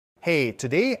Hey,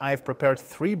 today I've prepared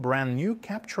 3 brand new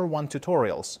Capture One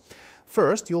tutorials.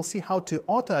 First, you'll see how to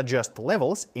auto-adjust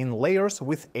levels in layers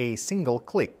with a single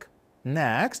click.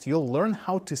 Next, you'll learn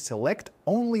how to select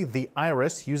only the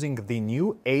iris using the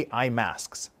new AI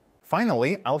masks.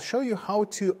 Finally, I'll show you how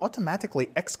to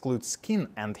automatically exclude skin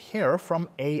and hair from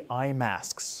AI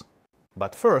masks.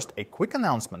 But first, a quick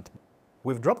announcement.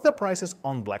 We've dropped the prices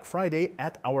on Black Friday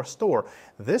at our store.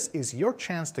 This is your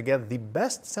chance to get the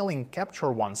best-selling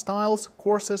Capture One styles,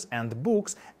 courses, and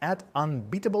books at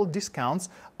unbeatable discounts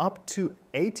up to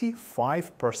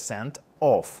 85%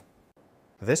 off.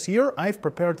 This year, I've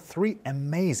prepared 3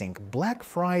 amazing Black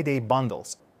Friday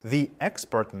bundles. The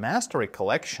Expert Mastery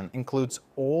Collection includes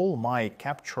all my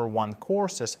Capture One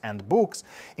courses and books,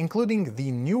 including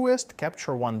the newest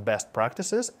Capture One best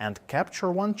practices and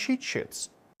Capture One cheat sheets.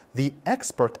 The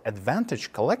Expert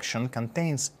Advantage Collection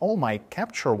contains all my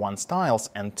Capture One styles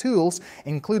and tools,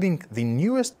 including the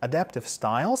newest adaptive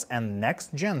styles and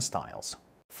next-gen styles.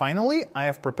 Finally, I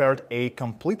have prepared a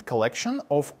complete collection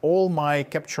of all my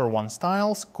Capture One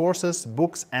styles, courses,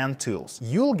 books, and tools.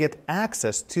 You'll get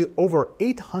access to over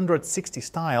 860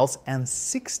 styles and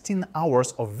 16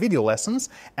 hours of video lessons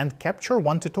and Capture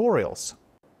One tutorials.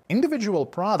 Individual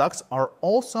products are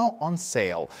also on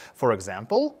sale. For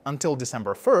example, until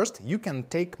December 1st, you can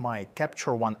take my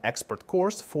Capture One Expert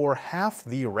course for half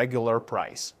the regular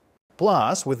price.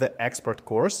 Plus, with the Expert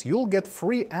course, you'll get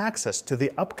free access to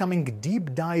the upcoming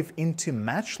deep dive into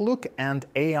Match Look and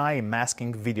AI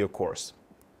masking video course.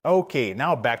 Okay,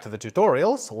 now back to the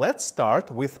tutorials. Let's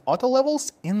start with auto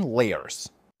levels in layers.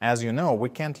 As you know, we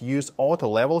can't use auto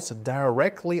levels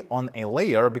directly on a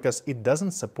layer because it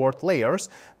doesn't support layers,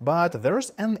 but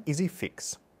there's an easy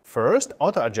fix. First,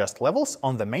 auto-adjust levels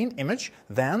on the main image,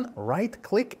 then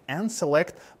right-click and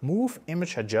select Move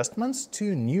Image Adjustments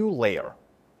to New Layer.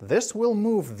 This will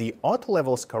move the auto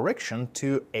levels correction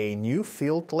to a new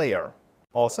filled layer.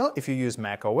 Also, if you use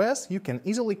macOS, you can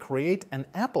easily create an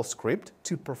Apple script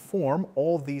to perform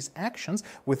all these actions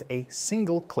with a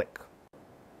single click.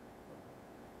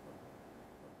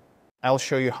 I'll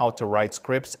show you how to write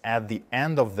scripts at the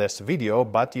end of this video,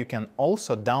 but you can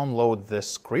also download this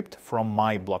script from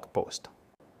my blog post.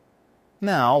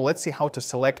 Now, let's see how to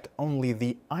select only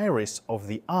the iris of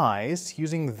the eyes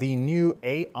using the new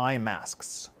AI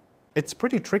masks. It's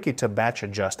pretty tricky to batch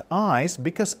adjust eyes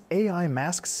because AI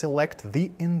masks select the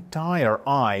entire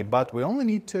eye, but we only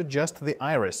need to adjust the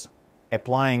iris.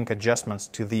 Applying adjustments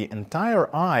to the entire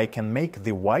eye can make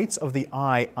the whites of the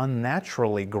eye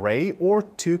unnaturally gray or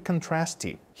too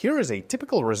contrasty. Here is a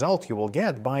typical result you will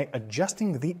get by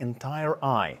adjusting the entire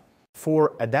eye.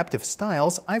 For adaptive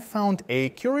styles, I found a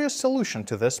curious solution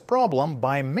to this problem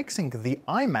by mixing the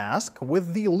eye mask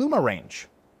with the Luma range.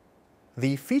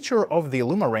 The feature of the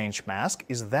Luma range mask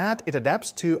is that it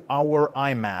adapts to our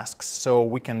eye masks, so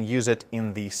we can use it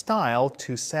in the style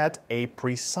to set a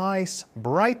precise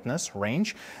brightness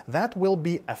range that will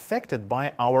be affected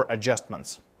by our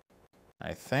adjustments.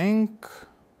 I think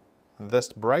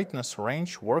this brightness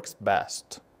range works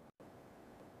best.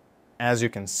 As you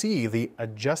can see, the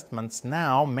adjustments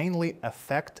now mainly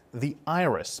affect the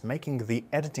iris, making the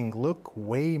editing look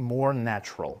way more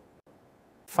natural.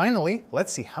 Finally,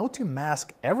 let's see how to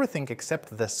mask everything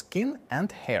except the skin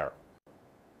and hair.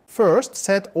 First,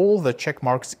 set all the check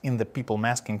marks in the People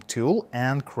Masking tool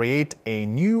and create a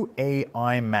new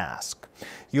AI mask.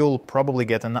 You'll probably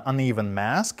get an uneven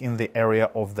mask in the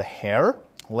area of the hair.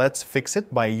 Let's fix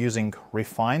it by using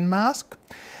Refine Mask.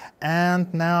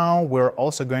 And now we're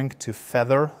also going to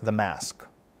feather the mask.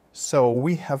 So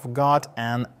we have got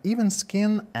an even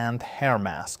skin and hair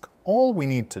mask. All we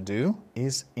need to do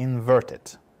is invert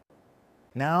it.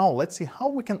 Now let's see how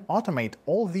we can automate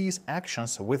all these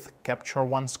actions with Capture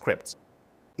One scripts.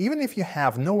 Even if you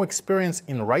have no experience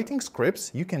in writing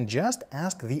scripts, you can just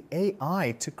ask the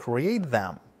AI to create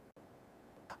them.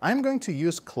 I'm going to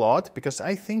use Claude because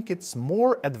I think it's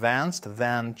more advanced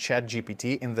than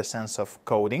ChatGPT in the sense of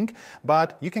coding,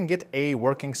 but you can get a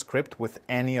working script with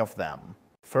any of them.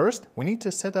 First, we need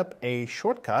to set up a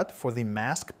shortcut for the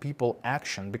mask people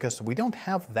action because we don't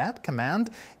have that command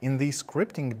in the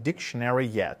scripting dictionary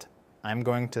yet. I'm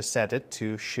going to set it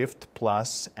to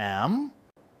Shift+M.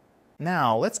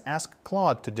 Now let's ask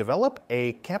Claude to develop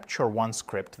a Capture One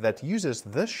script that uses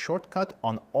this shortcut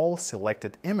on all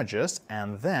selected images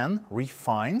and then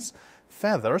refines,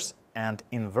 feathers, and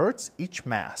inverts each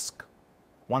mask.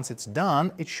 Once it's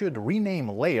done, it should rename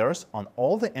layers on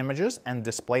all the images and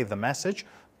display the message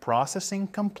 "Processing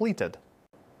completed."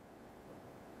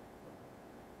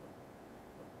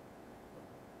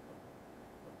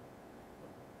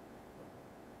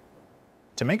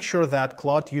 To make sure that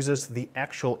Claude uses the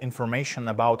actual information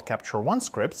about Capture One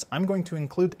scripts, I'm going to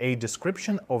include a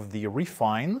description of the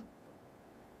refine,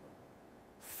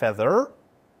 feather,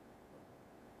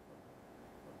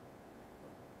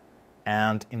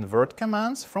 and invert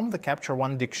commands from the Capture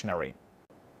One dictionary.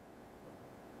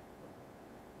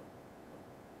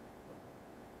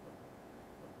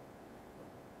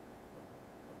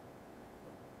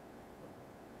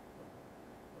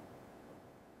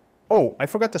 Oh, I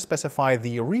forgot to specify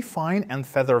the refine and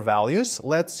feather values.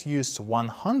 Let's use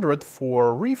 100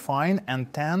 for refine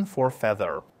and 10 for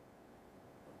feather.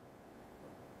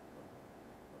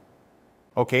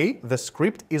 Okay, the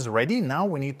script is ready. Now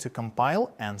we need to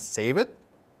compile and save it.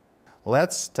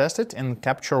 Let's test it in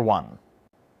Capture One.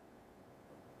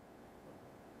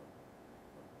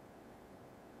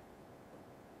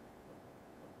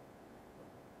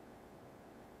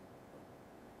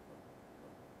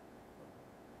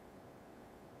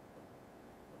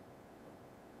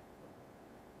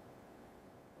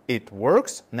 It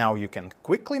works. Now you can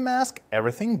quickly mask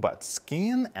everything but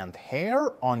skin and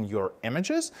hair on your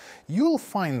images. You'll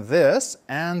find this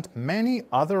and many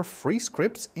other free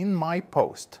scripts in my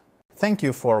post. Thank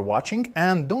you for watching,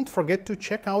 and don't forget to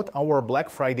check out our Black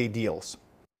Friday deals.